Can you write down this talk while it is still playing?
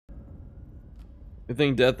You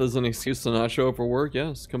think death is an excuse to not show up for work?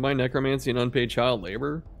 Yes. Combine necromancy and unpaid child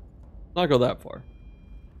labor? Not go that far.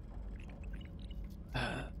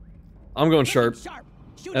 I'm going sharp.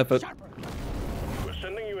 F it. We're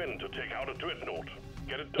sending you in to take out a dreadnought.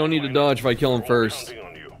 Get it done. Don't need to dodge if I kill him first.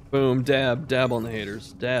 Boom, dab, dab on the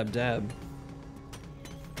haters. Dab, dab.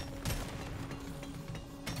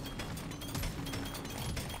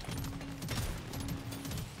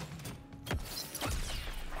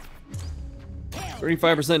 Hell.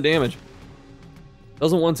 35% damage.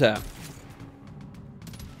 Doesn't one tap.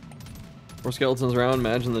 More skeletons around.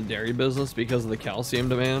 Imagine the dairy business because of the calcium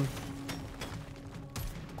demand.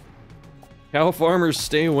 Cow farmers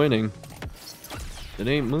stay winning. It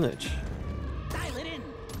ain't much. Dial it in.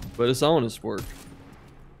 But it's honest work.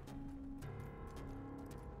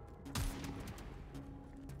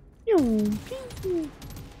 Go.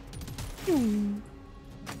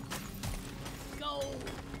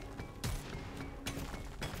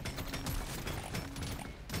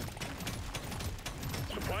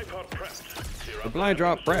 Supply pod prepped. Supply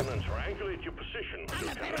drop prep. I'm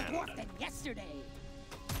a better dwarf than yesterday.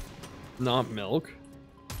 Not milk.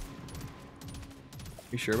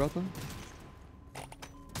 You sure about that?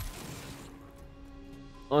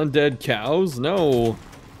 Undead cows? No.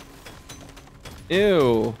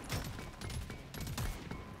 Ew.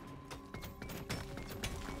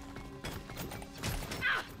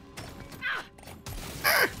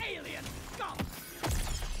 Alien scum.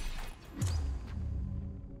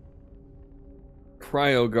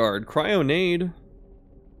 Cryo guard. Cryonade.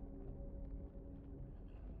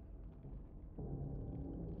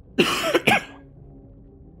 The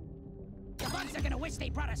bugs are gonna wish they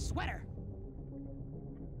brought a sweater.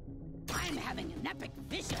 I'm having an epic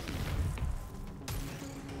vision.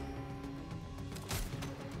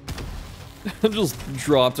 Just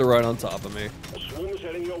dropped it right on top of me. Swarm is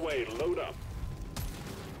heading your way. Load up.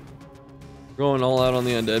 Going all out on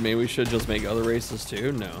the undead. Maybe we should just make other races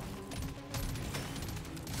too? No.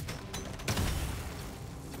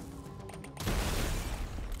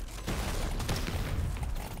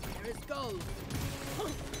 Here it goes.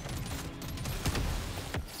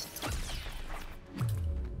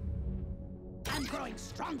 I'm growing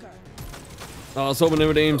stronger. I was hoping it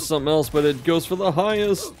would aim something else, but it goes for the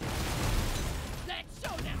highest. Let's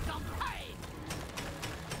show them some pain.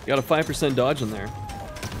 Got a 5% dodge in there.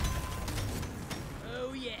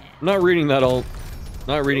 Oh yeah. I'm not reading that all.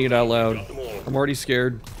 Not reading it out loud. I'm already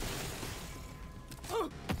scared. Your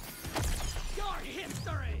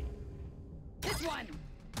history. This one.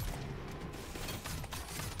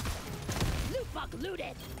 Loot bug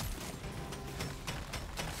looted.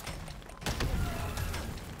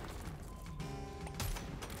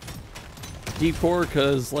 Deep core,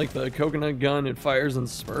 cause like the coconut gun, it fires in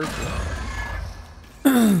spurts.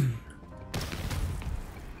 I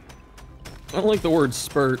don't like the word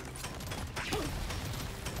spurt.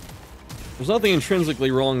 There's nothing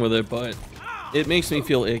intrinsically wrong with it, but it makes me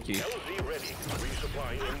feel icky. LZ ready.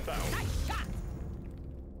 Resupply inbound. Nice shot.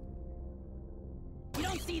 You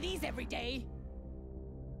don't see these every day.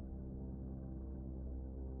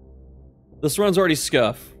 This run's already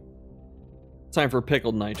scuff. Time for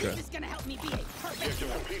pickled nitro. This is gonna help me be a perfect Objective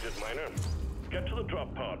dwarf. completed, miner. Get to the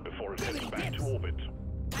drop pod before it heads Many back dips. to orbit.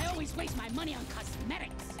 I always waste my money on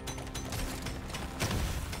cosmetics.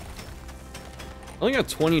 I only got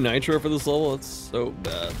 20 nitro for this level. It's so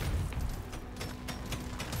bad.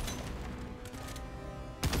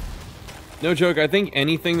 No joke, I think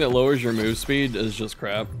anything that lowers your move speed is just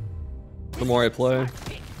crap. The more I play.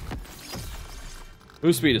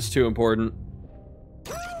 Move speed is too important.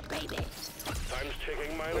 Woo, baby. Time's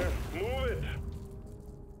ticking, miner. Move it.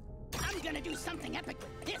 I'm gonna do something epic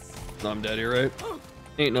with this. No, I'm dead here, right?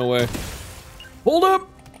 Ain't no way. Hold up!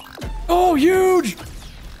 Oh, huge!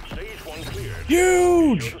 Stage 1 cleared.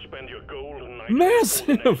 Huge! Be sure to spend your gold and Massive!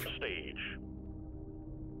 for the next stage.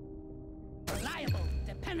 Reliable,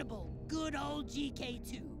 dependable, good old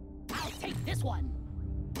GK2. I'll take this one.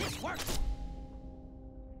 This works.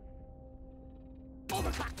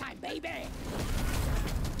 Overclock time, baby.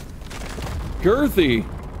 Girthy!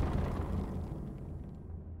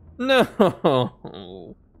 No!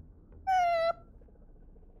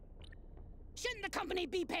 Shouldn't the company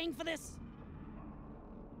be paying for this?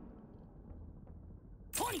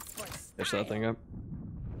 20 for Push that thing up.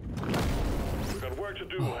 We've got work to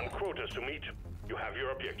do and quotas to meet. You have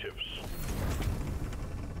your objectives.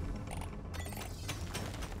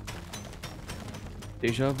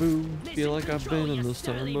 Deja vu. Feel like I've been in this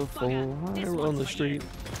town before. I run the street.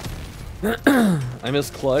 I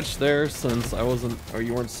missed clutch there since I wasn't, or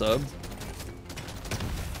you weren't subbed.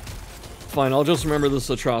 Fine, I'll just remember this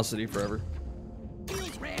atrocity forever.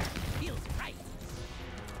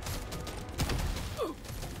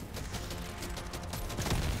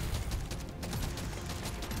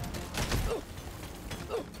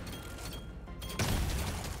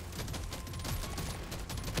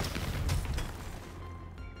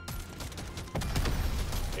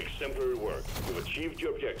 Exemplary work. You've achieved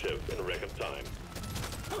your objective in record time.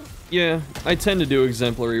 Yeah, I tend to do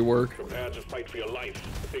exemplary work. Prepare to fight for your life.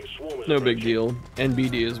 The big swarm is No big approaching. deal.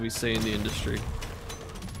 NBD, as we say in the industry.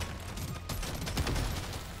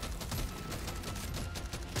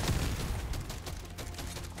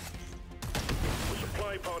 The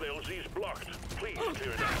supply pod LZ is blocked. Please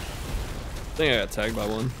clear it out. I think I got tagged by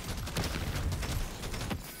one.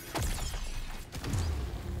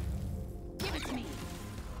 Give it to me.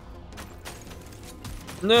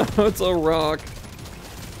 No, it's a rock.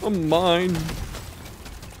 I'm mine.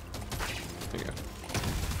 There you go.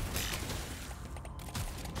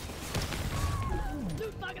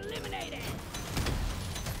 Loot bug eliminated.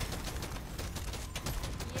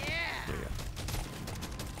 Yeah. There you go.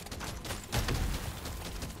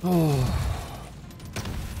 Oh.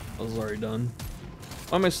 I was already done.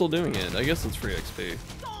 Why am I still doing it? I guess it's free XP.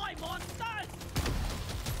 Die, monsters!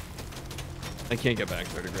 I can't get back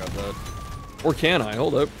there to grab that. Or can I?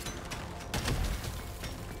 Hold up.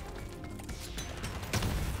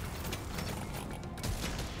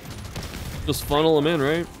 Just funnel them in,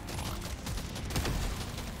 right?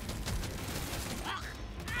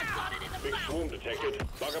 I got it in the Big mouth. swarm detected.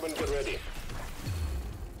 Lock up and get ready.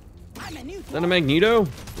 I'm a new Is that a Magneto?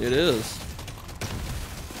 It is.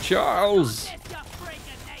 Charles! This your freak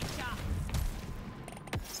of nature.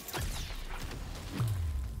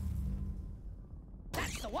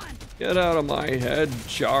 That's the one. Get out of my head,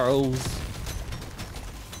 Charles.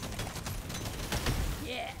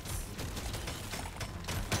 Yes.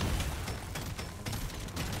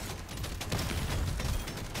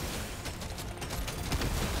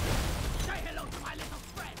 Say hello to my little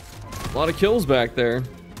friend. A lot of kills back there.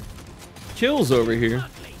 Kills over here.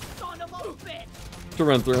 Ugly son of a bitch. To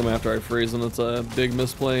run through them after I freeze them. It's a big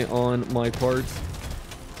misplay on my part.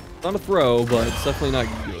 Not a throw, but it's definitely not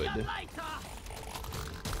See good. ya later.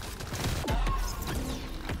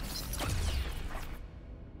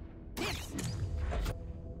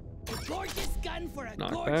 A gorgeous gun for a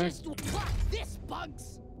Knockback. gorgeous. Fuck this,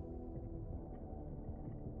 bugs.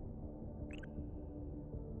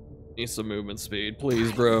 Need some movement speed,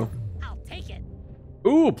 please, bro. I'll take it.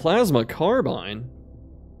 Ooh, plasma carbine.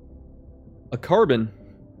 A carbon.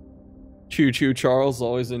 Choo choo, Charles,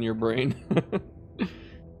 always in your brain.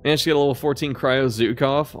 Managed to get a level 14 Cryo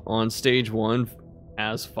Zukov on stage 1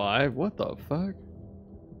 as 5. What the fuck?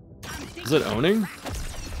 Is it owning?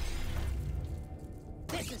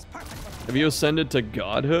 This is perfect for Have you ascended to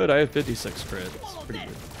godhood? I have 56 crit. It's pretty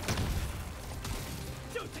good.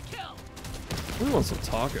 shoot to kill. I really want some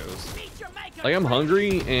tacos. Meet your maker. Like, I'm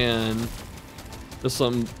hungry, and just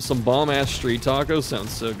some bomb-ass street tacos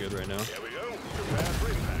sounds so good right now. There we go. Prepare for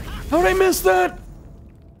impact. How'd I miss that?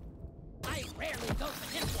 I rarely go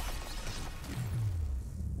for this one.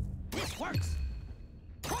 This works.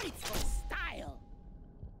 Points for style.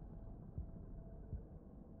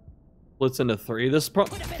 Splits into 3. This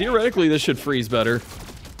theoretically, this should freeze better.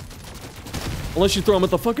 Unless you throw him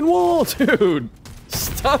at the fucking wall, dude.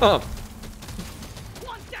 Stop.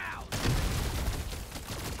 One down.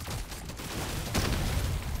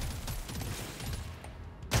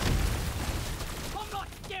 I'm not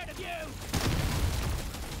scared of you.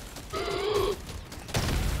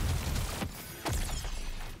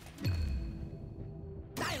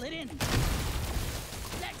 Dial it in.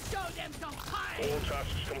 Let's show them some pie. All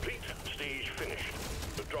tasks complete. Stage finished.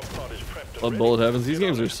 The drop pod is prepped and Love ready. Bullet Heavens. These Get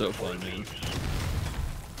games on are it so before fun, it man. leaves.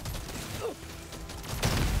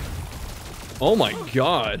 Oh my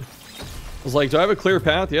god. I was like, do I have a clear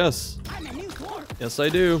path? Yes. I'm a new dwarf. Yes, I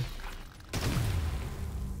do.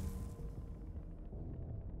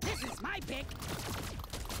 This is my pick.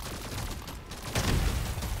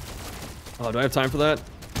 Oh, do I have time for that?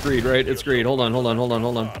 Greed, right? It's greed. Hold on.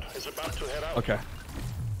 Pod is about to head out. Okay.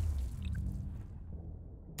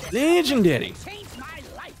 Legendary. Changed my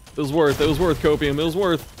life. It was worth copium. It was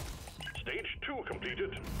worth. Stage 2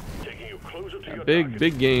 completed. Taking you closer to your Big, target.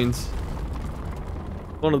 big gains.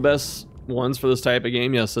 One of the best ones for this type of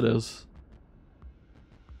game. Yes, it is.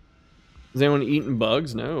 Is anyone eating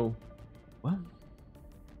bugs? No. What?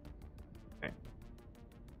 Okay.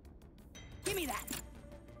 Give me that.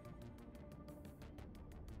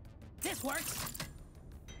 This works.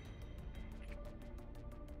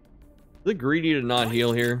 Is it greedy to not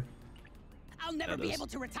heal here? I'll never That be is. able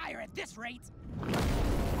to retire at this rate. You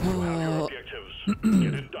have your objectives.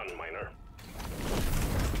 Get it done, miner.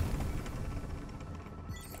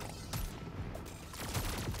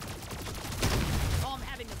 Oh, I'm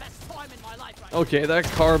having the best time in my life right Okay, that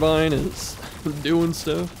carbine is doing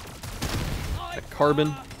stuff. now. That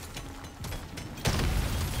carbon.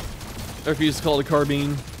 I refuse to call it a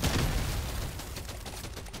carbine.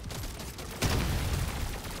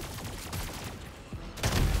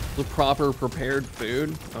 The proper prepared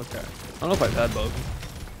food? Okay. I don't know if I've had both.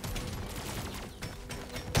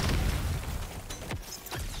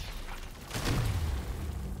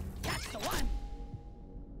 That's the one.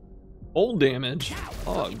 Old damage.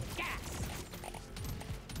 Oh.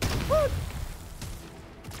 What?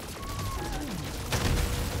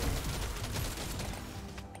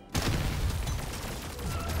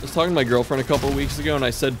 I was talking to my girlfriend a couple of weeks ago and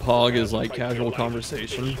I said Pog is like casual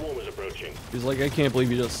conversation. He's like, I can't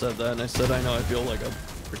believe you just said that. And I said, I know, I feel like a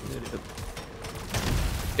freaking idiot.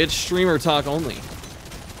 It's streamer talk only.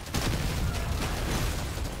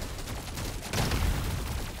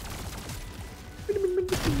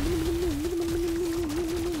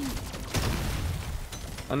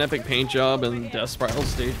 An epic paint job in Death Spiral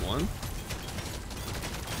Stage 1.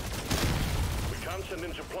 We can't send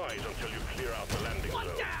in supplies until you clear out the landing zone.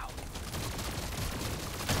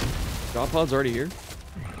 Drop pod's already here.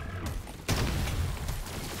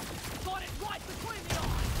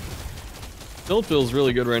 Build feels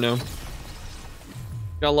really good right now.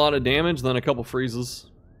 Got a lot of damage, then a couple freezes.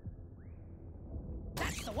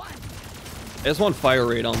 That's the one. I just want fire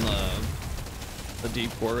rate on the deep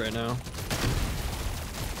core right now.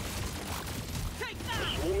 The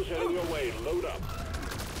swarm's heading your way. Load up.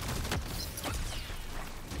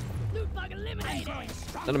 Loot bug eliminated.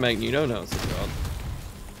 Is that a Magneto? No, it's a job.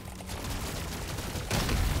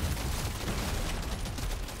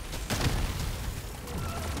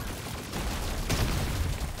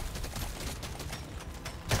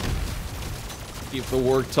 Keep the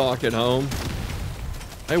work talk at home.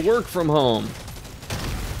 I work from home.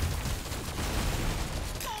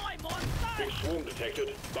 Big swarm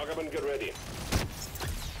detected. Buggerman, get ready.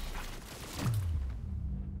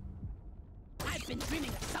 I've been dreaming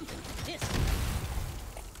of something like this.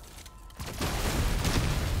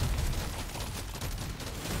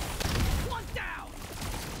 One down.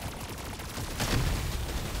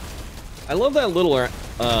 I love that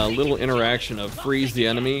little interaction of freeze the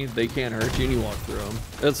enemy, they can't hurt you, and you walk through them.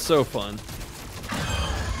 It's so fun.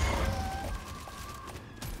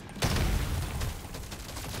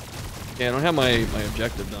 Yeah, I don't have my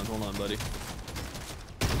objective done. Hold on, buddy.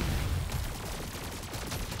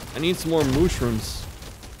 I need some more mushrooms.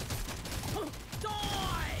 Die!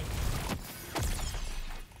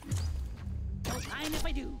 No time if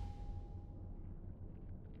I do.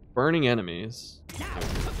 Burning enemies. Now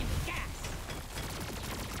cooking gas.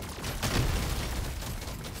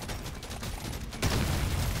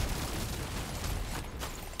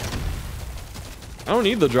 I don't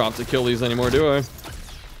need the drop to kill these anymore, do I?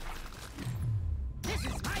 This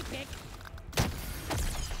is my pick.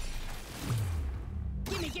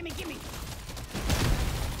 Gimme, gimme, gimme.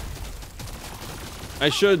 I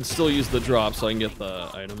should still use the drop so I can get the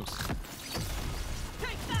items.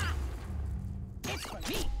 Take that. It's for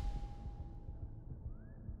me.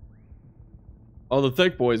 Oh, the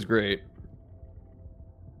thick boy's great.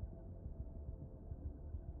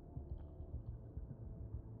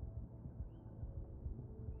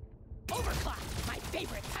 Overclock, my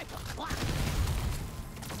favorite type of clock.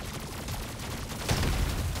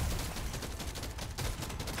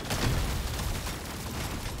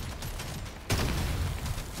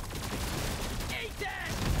 Eat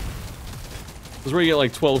that. This is where you get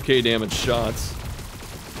like 12k damage shots.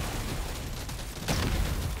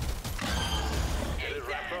 Get it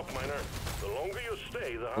wrapped up, miner. The longer you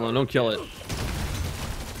stay, the harder. Hold on, don't kill it.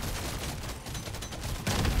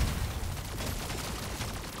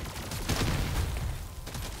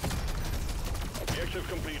 Objective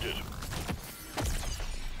completed.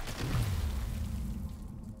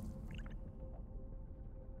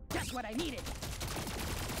 Just what I needed.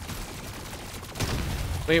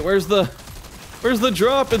 Wait, where's the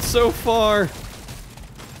drop? It's so far.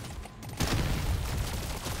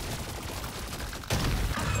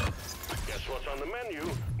 Guess what's on the menu?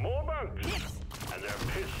 More bugs. And they're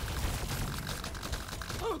pissed.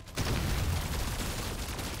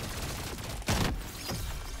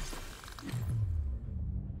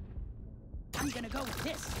 I'm gonna go with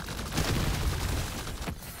this.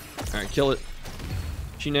 Alright, kill it.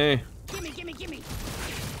 Chine. Gimme, gimme, gimme.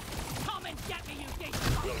 Come and get me, you big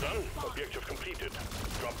Well done. Objective completed.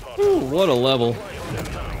 Drop pod. Ooh, what a level.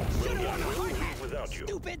 We'll leave without you.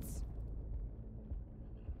 stupids.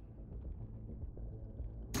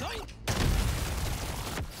 Yoink.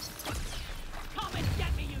 Come and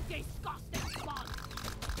get me, you disgusting spawn.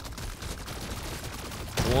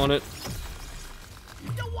 I want it.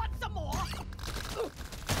 You want some more?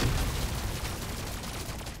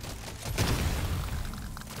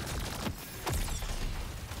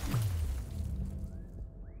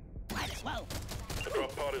 Might as well. The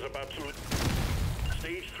drop pod is about to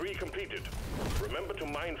Stage 3 completed. Remember to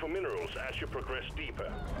mine for minerals as you progress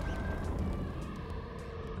deeper.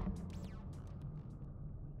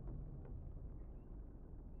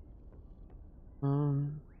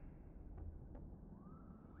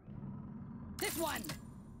 This one.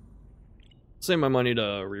 Save my money to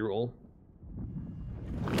reroll.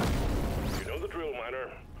 You know the drill,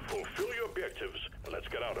 miner. Fulfill your objectives, and let's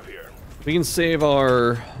get out of here. We can save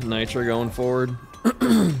our nitro going forward.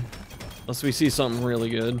 Unless we see something really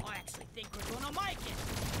good. I actually think we're gonna make it.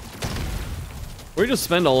 Or we just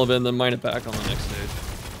spend all of it and then mine it back on the next stage.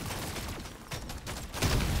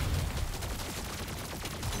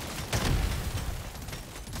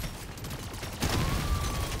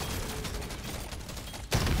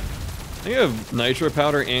 I think I have nitro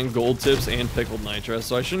powder and gold tips and pickled nitro,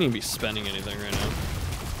 so I shouldn't even be spending anything right now.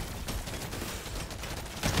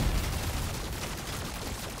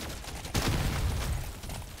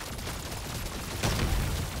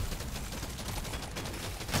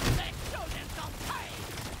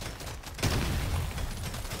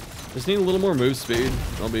 Just need a little more move speed.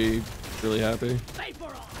 I'll be really happy. Big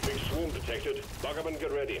swarm detected. Lock up and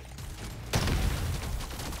get ready.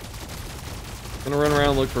 Gonna run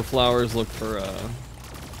around, look for flowers, look for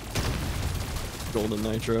golden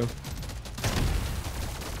nitro.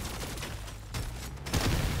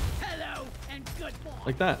 Hello and goodbye.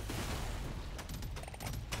 Like that.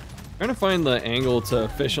 Trying to find the angle to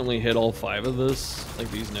efficiently hit all 5 of this, like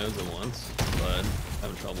these nodes at once, but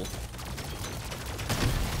having trouble.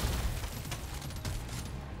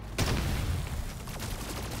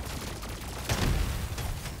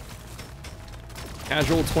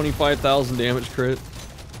 Casual 25,000 damage crit.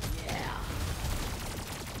 Yeah.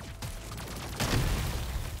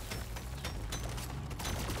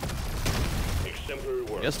 Exemplary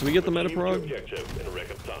work. Yes, do we get the meta Achieve your prog? objective in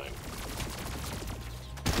record time.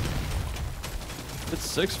 It's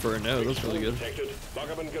 6 for a node, that's really good. Detected. Lock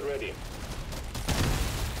up and get ready.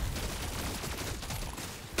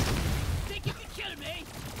 Think you can kill me?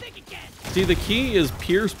 Think again. See, the key is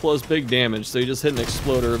pierce plus big damage, so you just hit an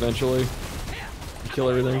exploder eventually. Kill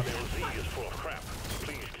everything. LZ is full of crap.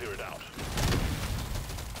 Please clear it out.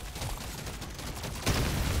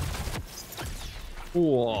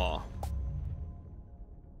 Whoa.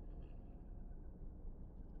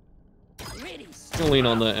 Really? Gonna lean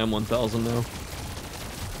on the M1000 now.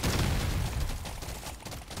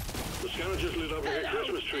 The scanner just lit up like a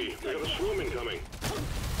Christmas tree. We got a swarm incoming.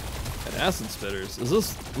 And acid spitters. Is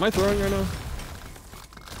this... Am I throwing right now? Am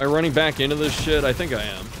I running back into this shit? I think I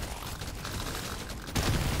am.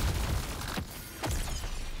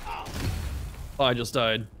 Oh, I just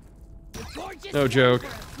died. No joke.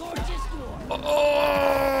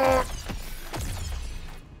 Oh!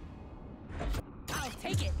 I'll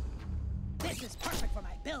take it. This is perfect for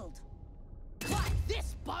my build. Like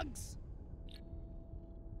this, bugs.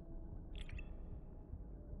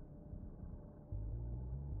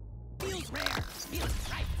 Feels rare. Feels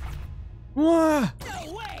tight. Wah!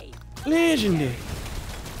 No way. Legendary.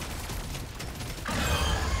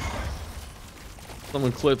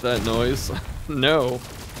 Someone clip that noise. No.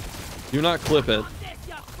 Do not clip it. This,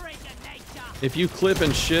 you freak of nature. If you clip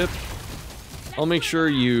and ship, I'll make sure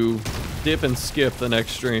you dip and skip the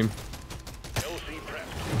next stream. LZ prepped.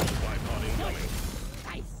 Supply pod incoming.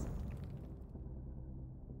 Nice.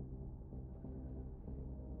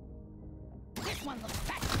 This one looks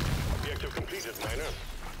fat. Objective completed, miner.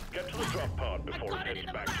 Get to the drop pod before it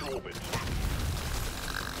heads back to orbit.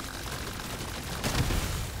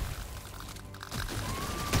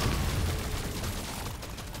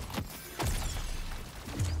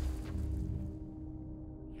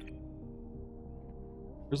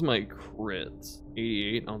 Here's my crits.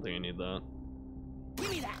 88. I don't think I need that. Give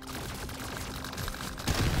me that.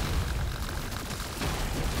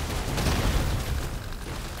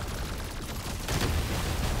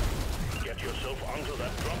 Get yourself onto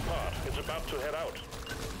that drop pod. It's about to head out.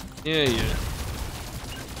 Yeah, yeah.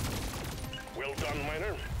 Well done,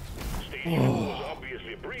 miner. Stage 4 was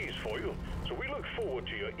obviously a breeze for you, so we look forward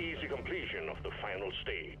to your easy completion of the final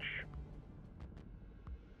stage.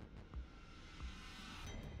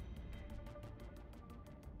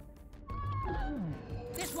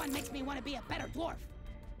 This one makes me want to be a better dwarf.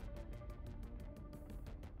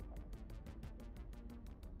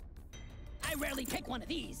 I rarely pick one of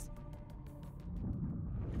these.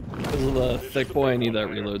 Because of the thick boy, I need that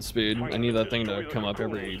reload speed. I need that thing to come up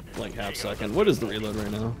every, like, half second. What is the reload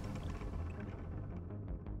right now?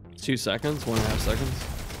 2 seconds? 1.5 seconds?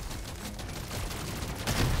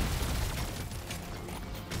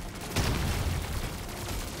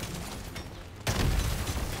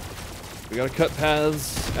 We gotta cut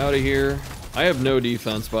paths out of here. I have no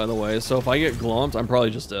defense, by the way, so if I get glomped, I'm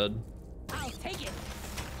probably just dead. I'll take it.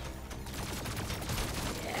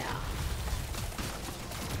 Yeah.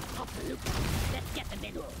 Off the loop. Let's get the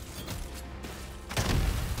minerals.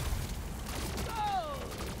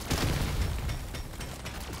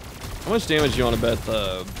 How much damage do you want to bet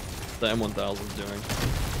the M1000 is doing?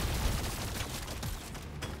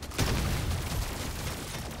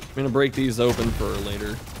 I'm gonna break these open for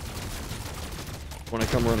later. When I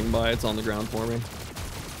come running by, it's on the ground for me.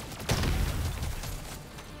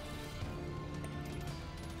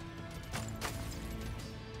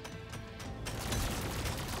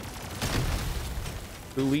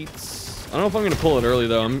 Elites. I don't know if I'm gonna pull it early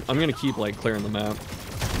though. I'm gonna keep like clearing the map.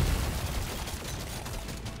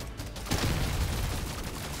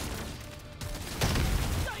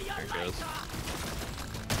 There it goes.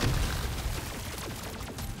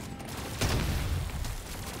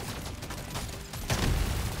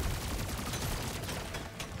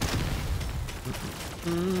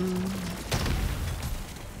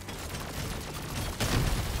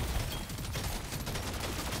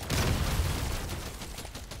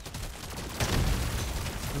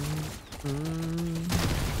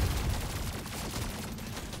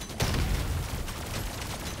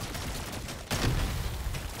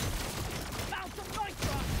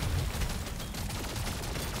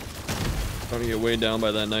 Trying to get weighed down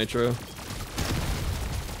by that nitro.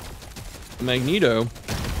 Magneto.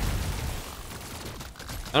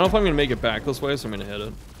 I don't know if I'm gonna make it back this way, so I'm gonna hit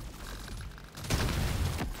it.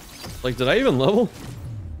 Like, did I even level?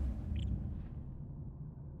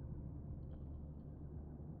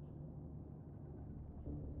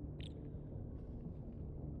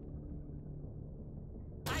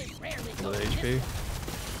 Another HP.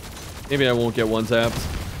 Maybe I won't get one tapped.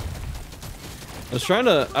 I was trying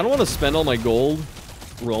to. I don't want to spend all my gold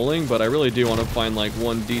rolling, but I really do want to find like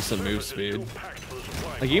one decent move speed.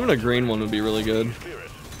 Like even a green one would be really good.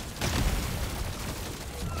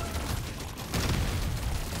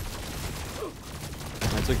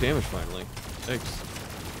 I took damage finally. Thanks.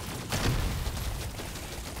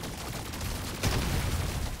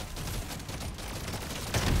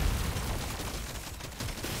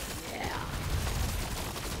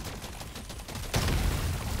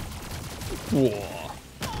 Whoa.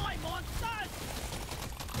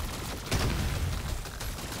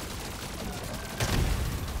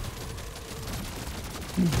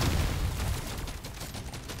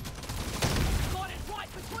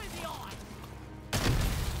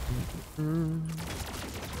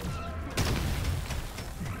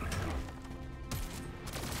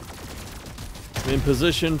 I'm in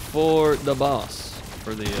position for the boss,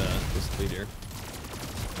 for the this leader.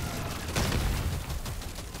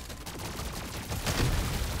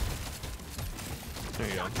 There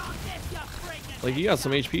you go. Like you got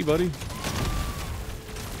some HP, buddy.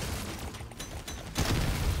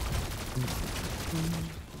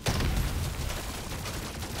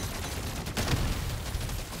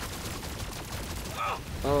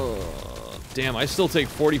 Oh, damn, I still take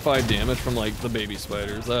 45 damage from like the baby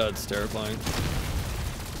spiders. That's terrifying.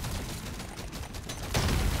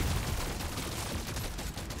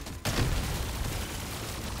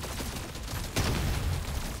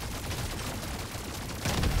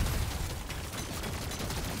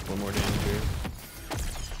 One more damage here.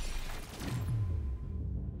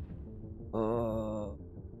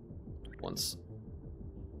 Once.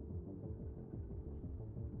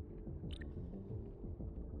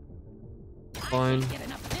 Fine.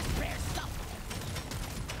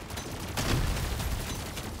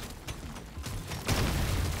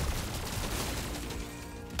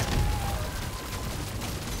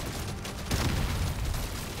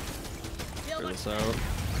 Clear this out.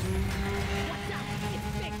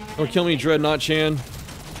 Don't kill me, Dreadnought Chan. You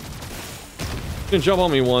can jump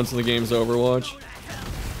on me once and the game's over, watch.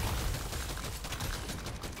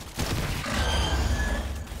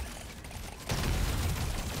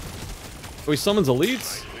 Oh, he summons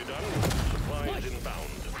elites?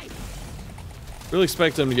 Really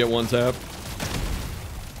expect him to get one tap.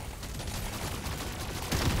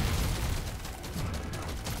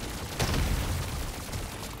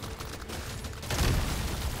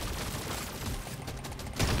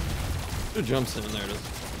 Who jumps in? There it is.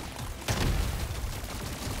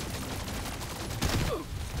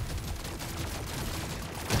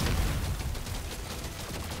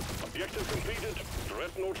 Objective completed.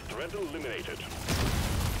 Dreadnought threat eliminated.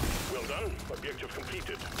 Well done. Objective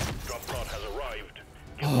completed. Drop pod has arrived.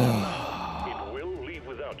 Get them now. It will leave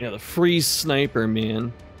without you. Yeah, the free sniper,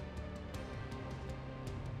 man.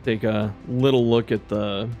 Take a little look at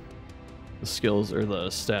the skills or the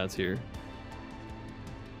stats here.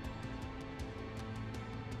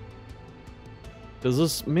 Because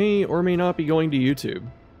this may or may not be going to YouTube.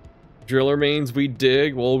 Driller mains we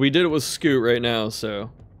dig. Well, we did it with Scoot right now,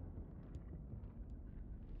 so.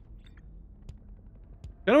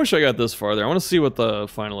 I wish I got this farther. I want to see what the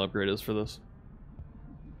final upgrade is for this.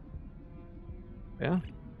 Yeah.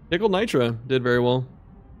 Pickled Nitra did very well.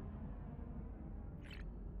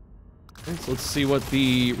 Okay, so let's see what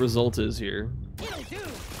the result is here.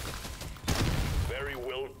 Very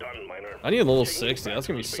well done, Miner. I need a level 60. That's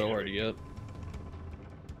going to be so hard to get.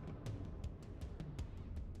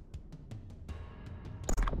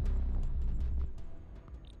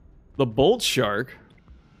 The Bolt Shark.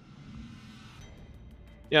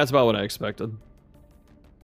 Yeah, that's about what I expected.